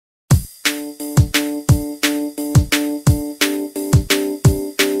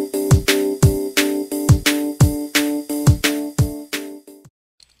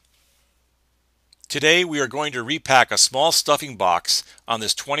Today we are going to repack a small stuffing box on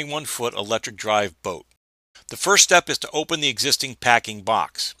this 21-foot electric drive boat. The first step is to open the existing packing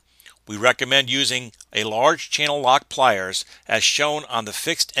box. We recommend using a large channel lock pliers as shown on the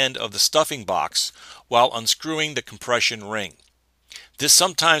fixed end of the stuffing box while unscrewing the compression ring. This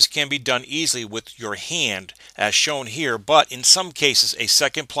sometimes can be done easily with your hand as shown here, but in some cases a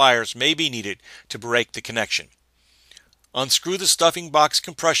second pliers may be needed to break the connection. Unscrew the stuffing box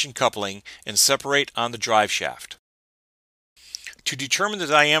compression coupling and separate on the drive shaft. To determine the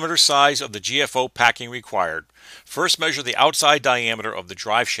diameter size of the GFO packing required, first measure the outside diameter of the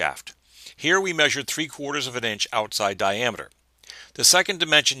drive shaft. Here we measured 3/4 of an inch outside diameter. The second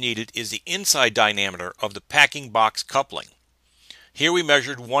dimension needed is the inside diameter of the packing box coupling. Here we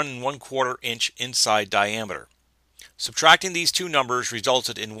measured 1 1/4 inch inside diameter. Subtracting these two numbers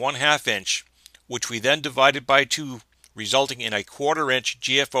resulted in 1/2 inch, which we then divided by 2, resulting in a 1/4 inch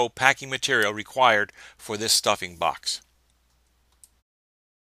GFO packing material required for this stuffing box.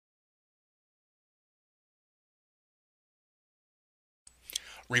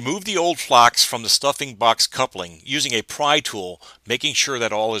 Remove the old flax from the stuffing box coupling using a pry tool, making sure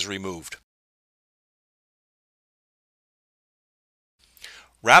that all is removed.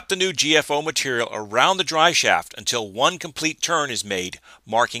 Wrap the new GFO material around the drive shaft until one complete turn is made,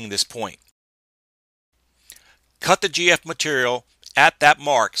 marking this point. Cut the GF material at that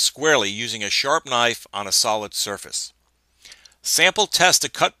mark squarely using a sharp knife on a solid surface. Sample test the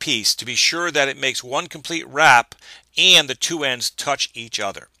cut piece to be sure that it makes one complete wrap and the two ends touch each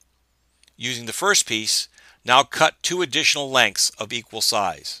other. Using the first piece, now cut 2 additional lengths of equal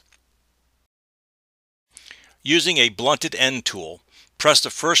size. Using a blunted end tool, press the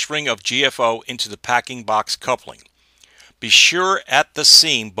first ring of GFO into the packing box coupling. Be sure at the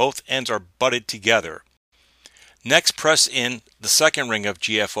seam both ends are butted together. Next, press in the second ring of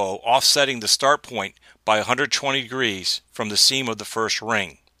GFO, offsetting the start point by 120 degrees from the seam of the first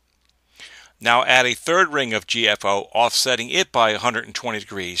ring. Now add a third ring of GFO, offsetting it by 120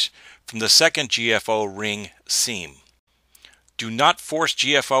 degrees from the second GFO ring seam. Do not force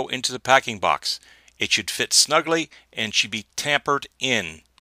GFO into the packing box. It should fit snugly and should be tampered in.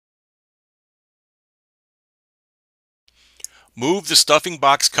 Move the stuffing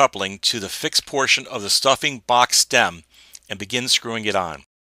box coupling to the fixed portion of the stuffing box stem and begin screwing it on.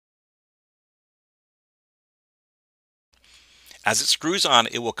 As it screws on,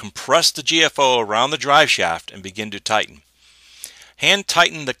 it will compress the GFO around the drive shaft and begin to tighten. Hand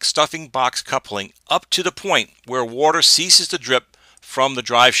tighten the stuffing box coupling up to the point where water ceases to drip from the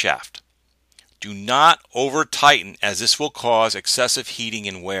drive shaft. Do not over tighten, as this will cause excessive heating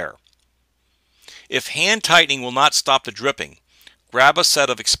and wear. If hand tightening will not stop the dripping, grab a set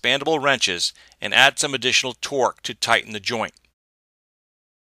of expandable wrenches and add some additional torque to tighten the joint.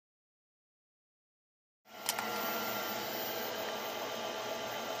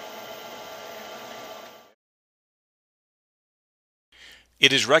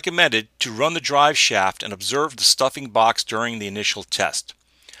 It is recommended to run the drive shaft and observe the stuffing box during the initial test.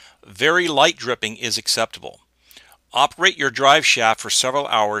 Very light dripping is acceptable. Operate your drive shaft for several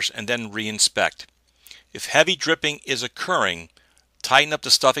hours and then re-inspect. If heavy dripping is occurring, tighten up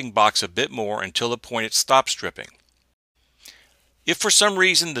the stuffing box a bit more until the point it stops dripping. If for some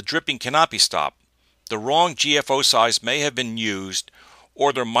reason the dripping cannot be stopped, the wrong GFO size may have been used,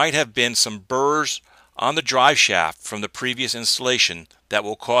 or there might have been some burrs on the drive shaft from the previous installation that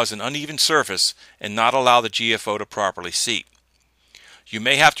will cause an uneven surface and not allow the GFO to properly seat. You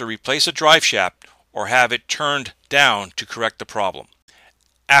may have to replace a drive shaft or have it turned down to correct the problem.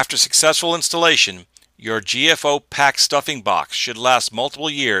 After successful installation, your GFO packed stuffing box should last multiple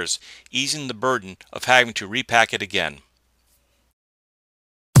years, easing the burden of having to repack it again.